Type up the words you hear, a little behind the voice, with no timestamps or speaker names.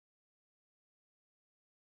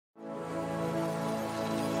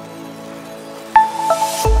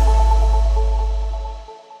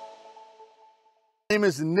My name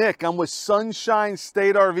is Nick. I'm with Sunshine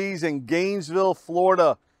State RVs in Gainesville,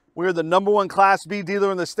 Florida. We're the #1 Class B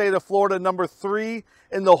dealer in the state of Florida, #3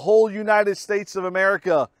 in the whole United States of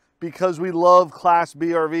America, because we love Class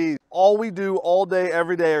B RVs. All we do all day,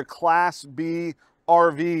 every day are Class B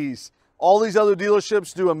RVs. All these other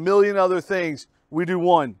dealerships do a million other things. We do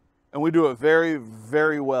one, and we do it very,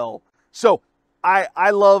 very well. So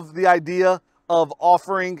I love the idea of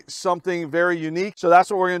offering something very unique. So that's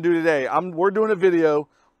what we're gonna do today. We're doing a video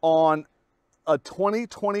on a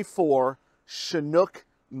 2024 Chinook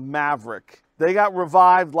Maverick. They got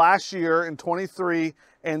revived last year in 23,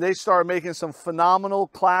 and they started making some phenomenal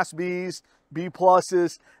Class Bs, B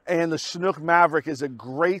pluses, and the Chinook Maverick is a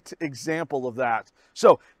great example of that.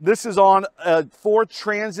 So this is on a Ford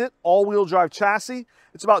Transit all-wheel drive chassis.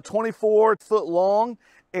 It's about 24 foot long,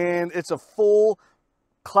 and it's a full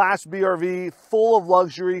Class B RV, full of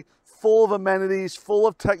luxury, full of amenities, full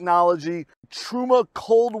of technology. Truma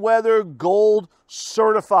cold weather gold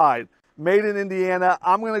certified, made in Indiana.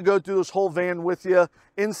 I'm gonna go through this whole van with you,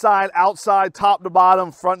 inside, outside, top to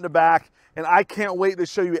bottom, front to back, and I can't wait to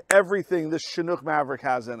show you everything this Chinook Maverick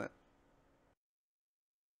has in it.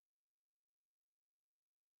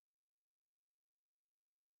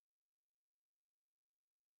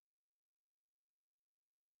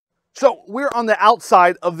 So we're on the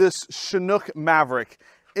outside of this Chinook Maverick.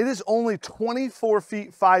 It is only 24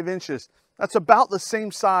 feet 5 inches. That's about the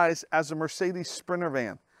same size as a Mercedes Sprinter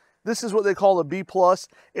van. This is what they call a B plus.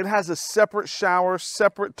 It has a separate shower,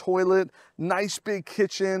 separate toilet, nice big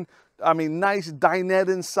kitchen. I mean, nice dinette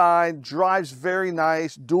inside, drives very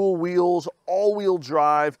nice, dual wheels, all-wheel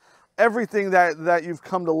drive, everything that you've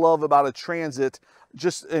come to love about a Transit,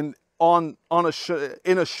 just in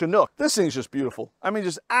a Chinook. This thing's just beautiful. I mean,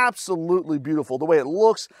 just absolutely beautiful. The way it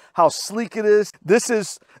looks, how sleek it is. This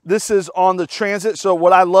is on the Transit. So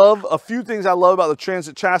what I love, a few things I love about the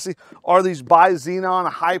Transit chassis are these bi-xenon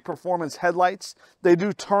high performance headlights. They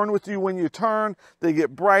do turn with you when you turn. They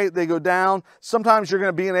get bright, they go down. Sometimes you're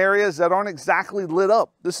gonna be in areas that aren't exactly lit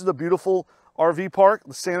up. This is a beautiful RV park,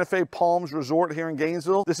 the Santa Fe Palms Resort here in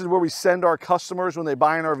Gainesville. This is where we send our customers when they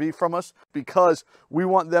buy an RV from us, because we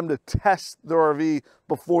want them to test their RV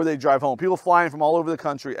before they drive home. People flying from all over the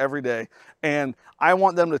country every day, and I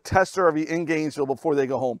want them to test their RV in Gainesville before they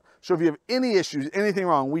go home. So if you have any issues, anything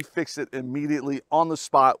wrong, we fix it immediately on the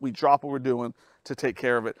spot. We drop what we're doing to take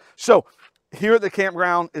care of it. So here at the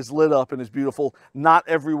campground is lit up and is beautiful. Not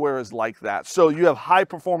everywhere is like that. So you have high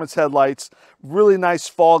performance headlights, really nice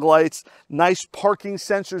fog lights, nice parking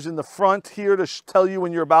sensors in the front here to tell you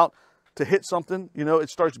when you're about to hit something, you know, it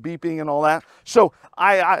starts beeping and all that. So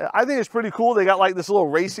I think it's pretty cool. They got like this little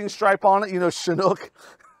racing stripe on it. You know, Chinook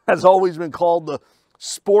has always been called the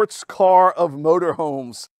sports car of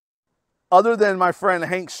motorhomes. Other than my friend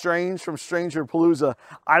Hank Strange from Stranger Palooza,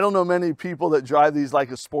 I don't know many people that drive these like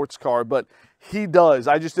a sports car, but he does.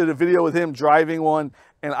 I just did a video with him driving one,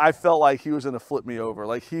 and I felt like he was gonna flip me over.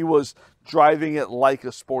 Like he was driving it like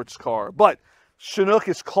a sports car. But Chinook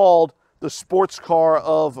is called the sports car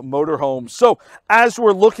of motorhomes. So as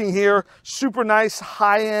we're looking here, super nice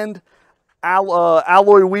high-end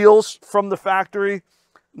alloy wheels from the factory.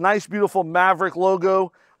 Nice, beautiful Maverick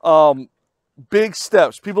logo. Big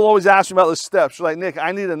steps. People always ask me about the steps. They're like, Nick,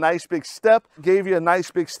 I need a nice big step. Gave you a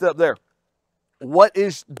nice big step there. What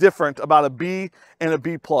is different about a B and a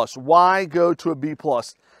B plus? Why go to a B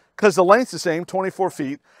plus? Because the length's the same, 24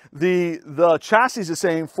 feet. The chassis is the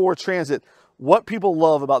same for Transit. What people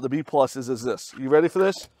love about the B pluses is this. You ready for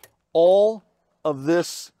this? All of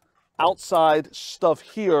this outside stuff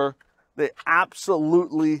here, they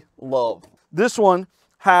absolutely love. This one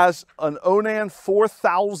has an Onan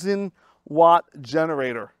 4,000 watt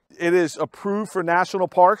generator. It is approved for national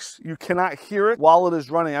parks. You cannot hear it while it is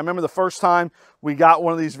running. I remember the first time we got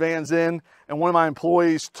one of these vans in and one of my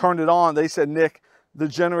employees turned it on. They said, Nick, the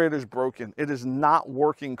generator's broken. It is not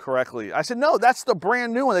working correctly. I said, no, that's the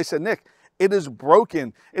brand new one. They said, Nick, it is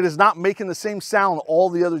broken. It is not making the same sound all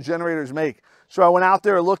the other generators make. So I went out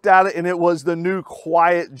there and looked at it, and it was the new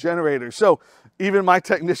quiet generator. So even my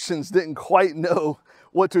technicians didn't quite know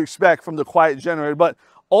what to expect from the quiet generator, but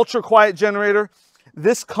ultra quiet generator.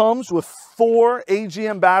 This comes with 4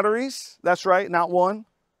 AGM batteries. That's right, not 1,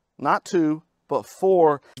 not 2, but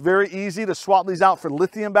 4. It's very easy to swap these out for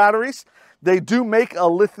lithium batteries. They do make a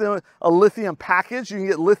lithium package. You can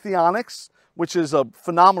get Lithionics, which is a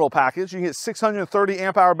phenomenal package. You can get 630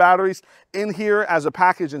 amp hour batteries in here as a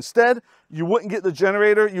package instead. You wouldn't get the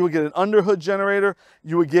generator. You would get an underhood generator.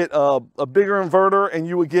 You would get a bigger inverter, and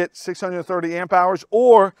you would get 630 amp hours,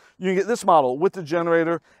 or you can get this model with the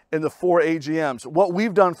generator and the 4 AGMs. What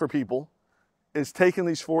we've done for people is taken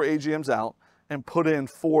these 4 AGMs out and put in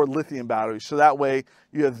 4 lithium batteries. So that way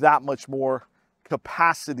you have that much more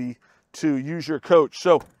capacity to use your coach.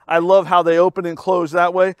 So I love how they open and close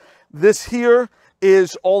that way. This here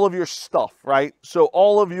is all of your stuff, right? So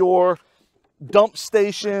all of your dump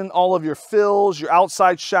station, all of your fills, your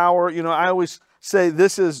outside shower. You know, I always say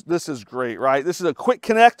this is great, right? This is a quick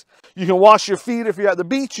connect. You can wash your feet if you're at the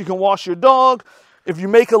beach. You can wash your dog. If you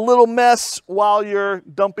make a little mess while you're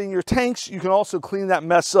dumping your tanks, you can also clean that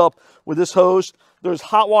mess up with this hose. There's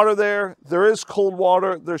hot water there. There is cold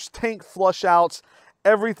water. There's tank flush outs.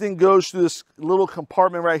 Everything goes through this little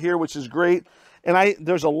compartment right here, which is great. And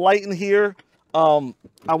there's a light in here.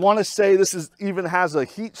 I want to say this even has a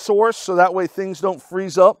heat source, so that way things don't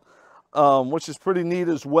freeze up, which is pretty neat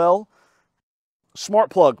as well.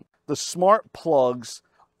 Smart plug. The smart plugs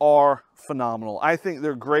are phenomenal. I think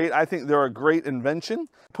they're great. I think they're a great invention.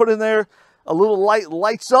 Put in there, a little light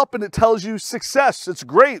lights up and it tells you success. It's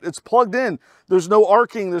great. It's plugged in. There's no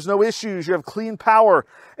arcing. There's no issues. You have clean power.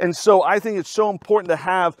 And so I think it's so important to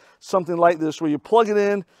have something like this where you plug it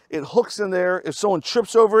in, it hooks in there. If someone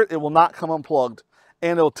trips over it, it will not come unplugged.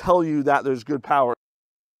 And it'll tell you that there's good power.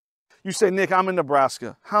 You say, Nick, I'm in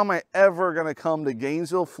Nebraska. How am I ever going to come to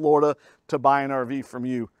Gainesville, Florida to buy an RV from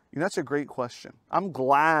you? That's a great question. I'm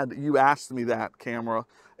glad you asked me that, camera.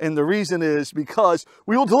 And the reason is because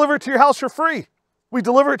we will deliver it to your house for free. We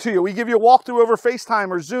deliver it to you. We give you a walkthrough over FaceTime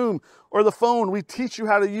or Zoom or the phone. We teach you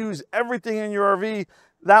how to use everything in your RV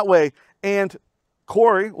that way. And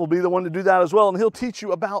Corey will be the one to do that as well. And he'll teach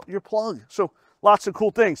you about your plug. So lots of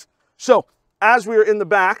cool things. So as we are in the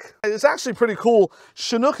back, it's actually pretty cool.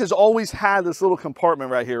 Chinook has always had this little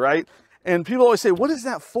compartment right here, right? And people always say, what is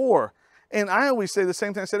that for? And I always say the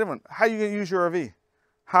same thing I said to everyone. How are you going to use your RV?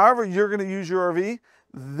 However you're going to use your RV,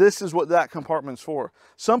 this is what that compartment's for.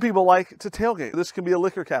 Some people like to tailgate. This can be a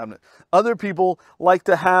liquor cabinet. Other people like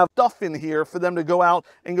to have stuff in here for them to go out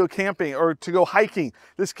and go camping or to go hiking.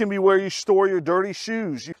 This can be where you store your dirty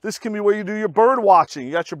shoes. This can be where you do your bird watching.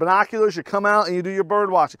 You got your binoculars, you come out and you do your bird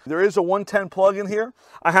watching. There is a 110 plug in here.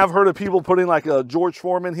 I have heard of people putting like a George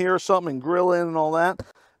Foreman here or something and grill in and all that.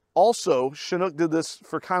 Also, Chinook did this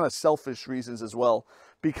for kind of selfish reasons as well,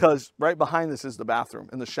 because right behind this is the bathroom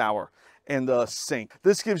and the shower and the sink.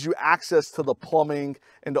 This gives you access to the plumbing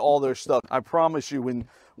and to all their stuff. I promise you,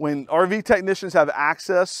 when RV technicians have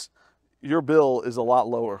access, your bill is a lot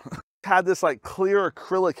lower. Had this like clear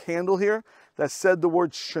acrylic handle here that said the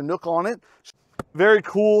word Chinook on it. Very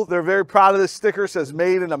cool. They're very proud of this sticker. It says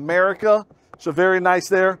Made in America. So very nice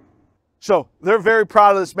there. So they're very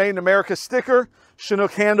proud of this Made in America sticker,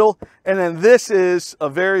 Chinook handle. And then this is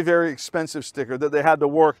a very, very expensive sticker that they had to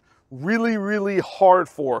work really, really hard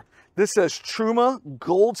for. This says Truma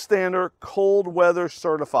Gold Standard Cold Weather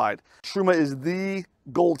Certified. Truma is the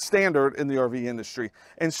gold standard in the RV industry.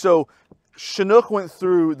 And so Chinook went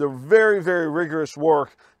through the very, very rigorous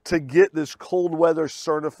work to get this cold weather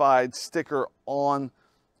certified sticker on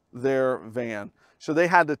their van. So they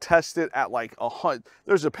had to test it at like 100.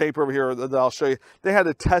 There's a paper over here that I'll show you. They had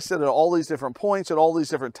to test it at all these different points, at all these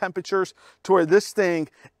different temperatures, to where this thing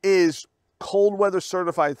is cold weather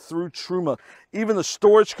certified through Truma. Even the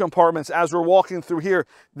storage compartments, as we're walking through here,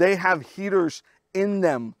 they have heaters in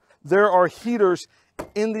them. There are heaters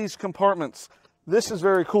in these compartments. This is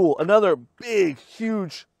very cool. Another big,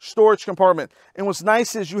 huge storage compartment. And what's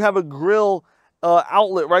nice is you have a grill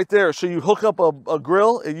outlet right there. So you hook up a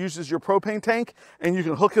grill, it uses your propane tank, and you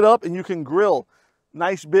can hook it up and you can grill.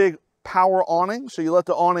 Nice big power awning. So you let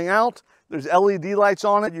the awning out. There's LED lights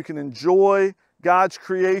on it. You can enjoy God's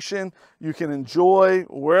creation. You can enjoy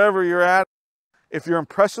wherever you're at. If you're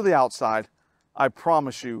impressed with the outside, I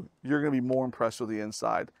promise you, you're going to be more impressed with the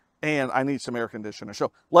inside. And I need some air conditioner.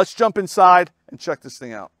 So let's jump inside and check this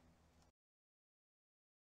thing out.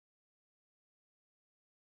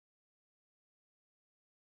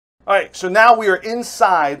 All right, so now we are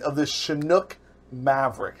inside of this Chinook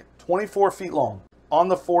Maverick, 24 feet long, on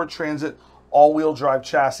the Ford Transit all-wheel drive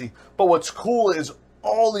chassis. But what's cool is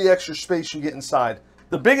all the extra space you get inside.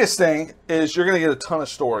 The biggest thing is you're gonna get a ton of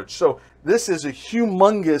storage. So this is a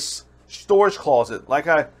humongous storage closet. Like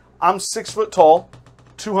I'm 6 foot tall,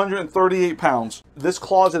 238 pounds. This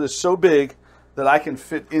closet is so big that I can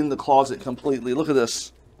fit in the closet completely. Look at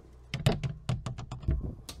this.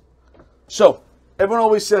 So everyone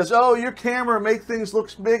always says, oh, your camera make things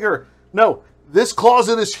look bigger. No, this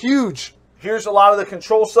closet is huge. Here's a lot of the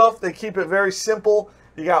control stuff. They keep it very simple.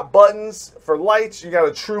 You got buttons for lights. You got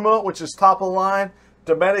a Truma, which is top of the line.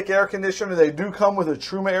 Dometic air conditioner. They do come with a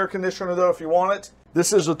Truma air conditioner though if you want it.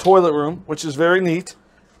 This is a toilet room, which is very neat.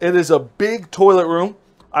 It is a big toilet room.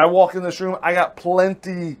 I walk in this room, I got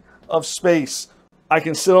plenty of space. I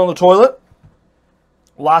can sit on the toilet.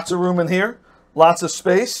 Lots of room in here, lots of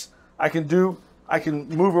space. I can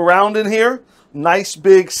move around in here. Nice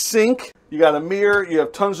big sink. You got a mirror, you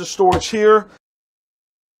have tons of storage here.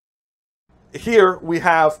 Here we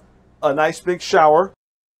have a nice big shower.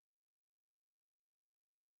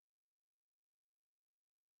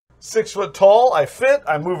 6 foot tall, I fit,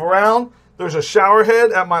 I move around. There's a shower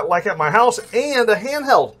head at my house, and a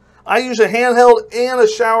handheld. I use a handheld and a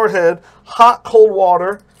shower head, hot, cold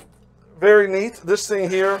water. Very neat. This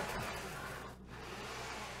thing here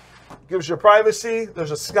gives you privacy.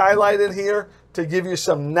 There's a skylight in here to give you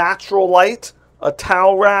some natural light, a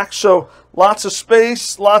towel rack. So lots of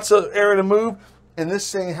space, lots of area to move. And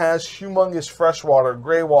this thing has humongous fresh water,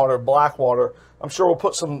 gray water, black water. I'm sure we'll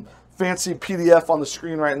put some fancy PDF on the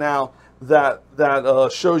screen right now that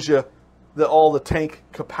shows you all the tank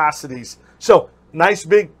capacities. So nice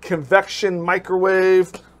big convection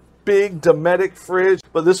microwave, big Dometic fridge.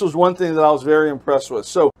 But this was one thing that I was very impressed with.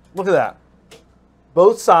 So look at that.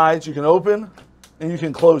 Both sides you can open and you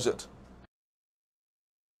can close it.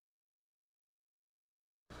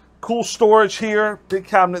 Cool storage here, big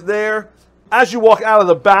cabinet there. As you walk out of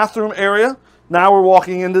the bathroom area, now we're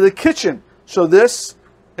walking into the kitchen. So this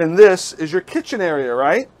and this is your kitchen area,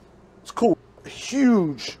 right? It's cool.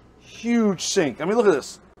 Huge, huge sink. I mean, look at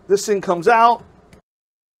this. This thing comes out.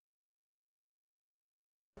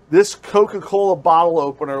 This Coca-Cola bottle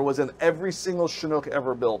opener was in every single Chinook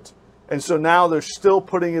ever built. And so now they're still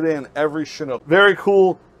putting it in every Chinook. Very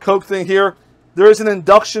cool Coke thing here. There is an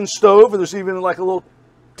induction stove. There's even like a little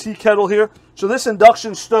tea kettle here. So this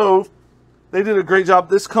induction stove, they did a great job.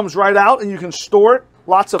 This comes right out and you can store it.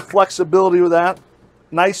 Lots of flexibility with that.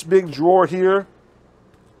 Nice big drawer here.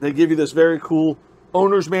 They give you this very cool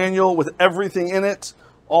owner's manual with everything in it.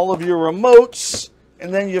 All of your remotes.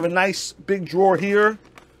 And then you have a nice big drawer here.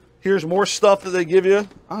 Here's more stuff that they give you.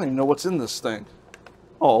 I don't even know what's in this thing.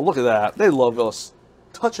 Oh, look at that. They love us.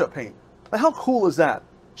 Touch-up paint. Now, how cool is that?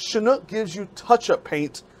 Chinook gives you touch-up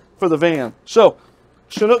paint for the van. So,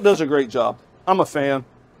 Chinook does a great job. I'm a fan.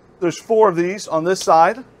 There's 4 of these on this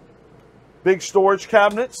side. Big storage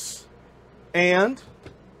cabinets. And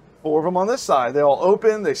 4 of them on this side. They all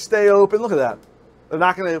open. They stay open. Look at that. They're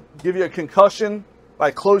not going to give you a concussion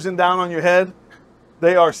by closing down on your head.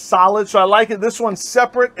 They are solid. So I like it. This one's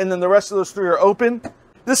separate, and then the rest of those 3 are open.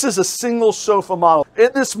 This is a single sofa model. In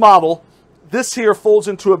this model, this here folds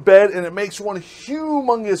into a bed, and it makes one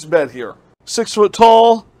humongous bed here. 6 foot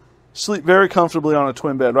tall. Sleep very comfortably on a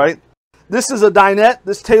twin bed, right? This is a dinette.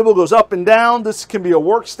 This table goes up and down. This can be a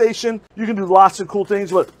workstation. You can do lots of cool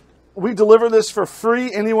things, but we deliver this for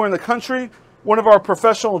free anywhere in the country. One of our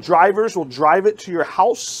professional drivers will drive it to your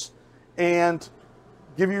house and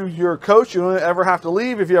give you your coach. You don't ever have to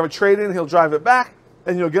leave. If you have a trade-in, he'll drive it back,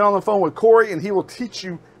 and you'll get on the phone with Corey, and he will teach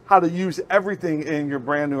you how to use everything in your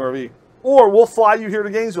brand new RV. Or we'll fly you here to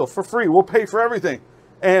Gainesville for free. We'll pay for everything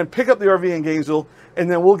and pick up the RV in Gainesville,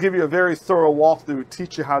 and then we'll give you a very thorough walkthrough,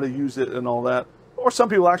 teach you how to use it and all that. Or some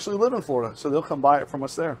people actually live in Florida, so they'll come buy it from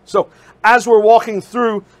us there. So as we're walking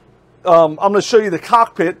through, I'm going to show you the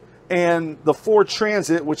cockpit and the Ford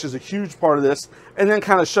Transit, which is a huge part of this, and then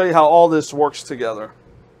kind of show you how all this works together.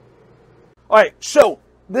 All right, so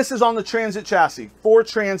this is on the Transit chassis. Ford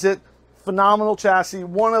Transit, phenomenal chassis,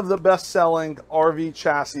 one of the best-selling RV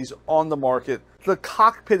chassis on the market. The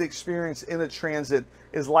cockpit experience in a Transit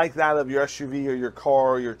is like that of your SUV or your car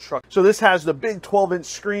or your truck. So this has the big 12-inch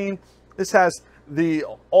screen. This has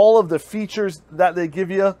all of the features that they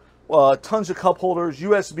give you, tons of cup holders,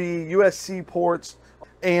 USB, USB-C ports,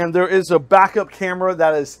 and there is a backup camera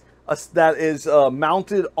that is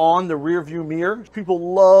mounted on the rear view mirror.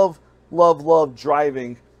 People love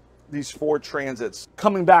driving these Ford Transits.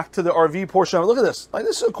 Coming back to the RV portion of it, look at this. Like,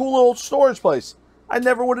 this is a cool little storage place. I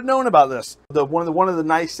never would have known about this. One of the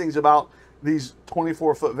nice things about these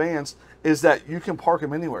 24-foot vans is that you can park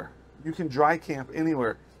them anywhere. You can dry camp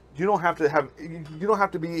anywhere. You don't have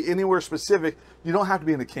to be anywhere specific. You don't have to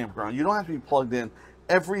be in a campground. You don't have to be plugged in.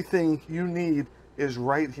 Everything you need is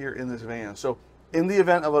right here in this van. So in the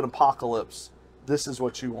event of an apocalypse, this is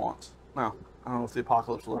what you want. Now, I don't know if the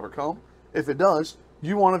apocalypse will ever come. If it does,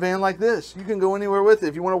 you want a van like this. You can go anywhere with it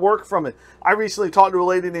if you want to work from it. I recently talked to a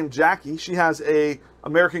lady named Jackie. She has a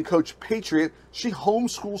American Coach Patriot. She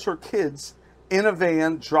homeschools her kids in a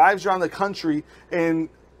van, drives around the country, and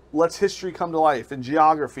lets history come to life, and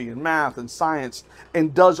geography and math and science,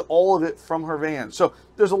 and does all of it from her van. So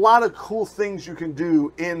there's a lot of cool things you can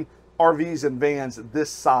do in RVs and vans this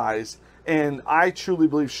size, and I truly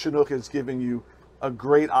believe Chinook is giving you a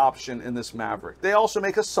great option in this Maverick. They also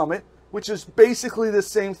make a Summit, which is basically the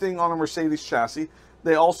same thing on a Mercedes chassis.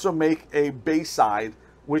 They also make a Bayside,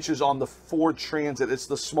 which is on the Ford Transit. It's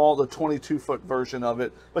the 22-foot version of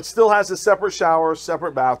it, but still has a separate shower,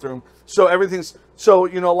 separate bathroom. So everything's, so,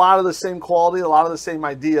 you know, a lot of the same quality, a lot of the same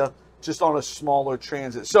idea, just on a smaller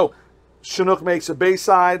Transit. So Chinook makes a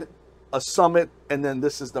Bayside, a Summit, and then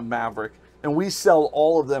this is the Maverick. And we sell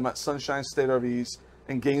all of them at Sunshine State RVs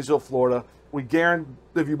in Gainesville, Florida. We guarantee,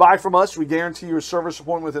 if you buy from us, we guarantee your service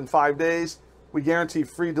appointment within 5 days. We guarantee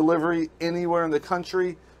free delivery anywhere in the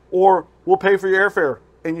country, or we'll pay for your airfare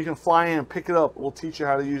and you can fly in and pick it up. We'll teach you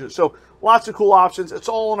how to use it. So lots of cool options. It's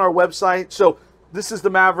all on our website. So this is the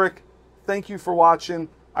Maverick. Thank you for watching.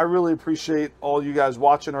 I really appreciate all you guys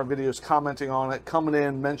watching our videos, commenting on it, coming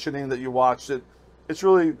in, mentioning that you watched it. It's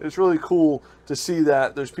really cool to see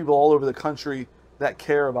that there's people all over the country that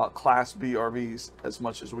care about Class B RVs as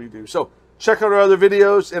much as we do. So check out our other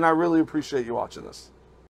videos, and I really appreciate you watching this.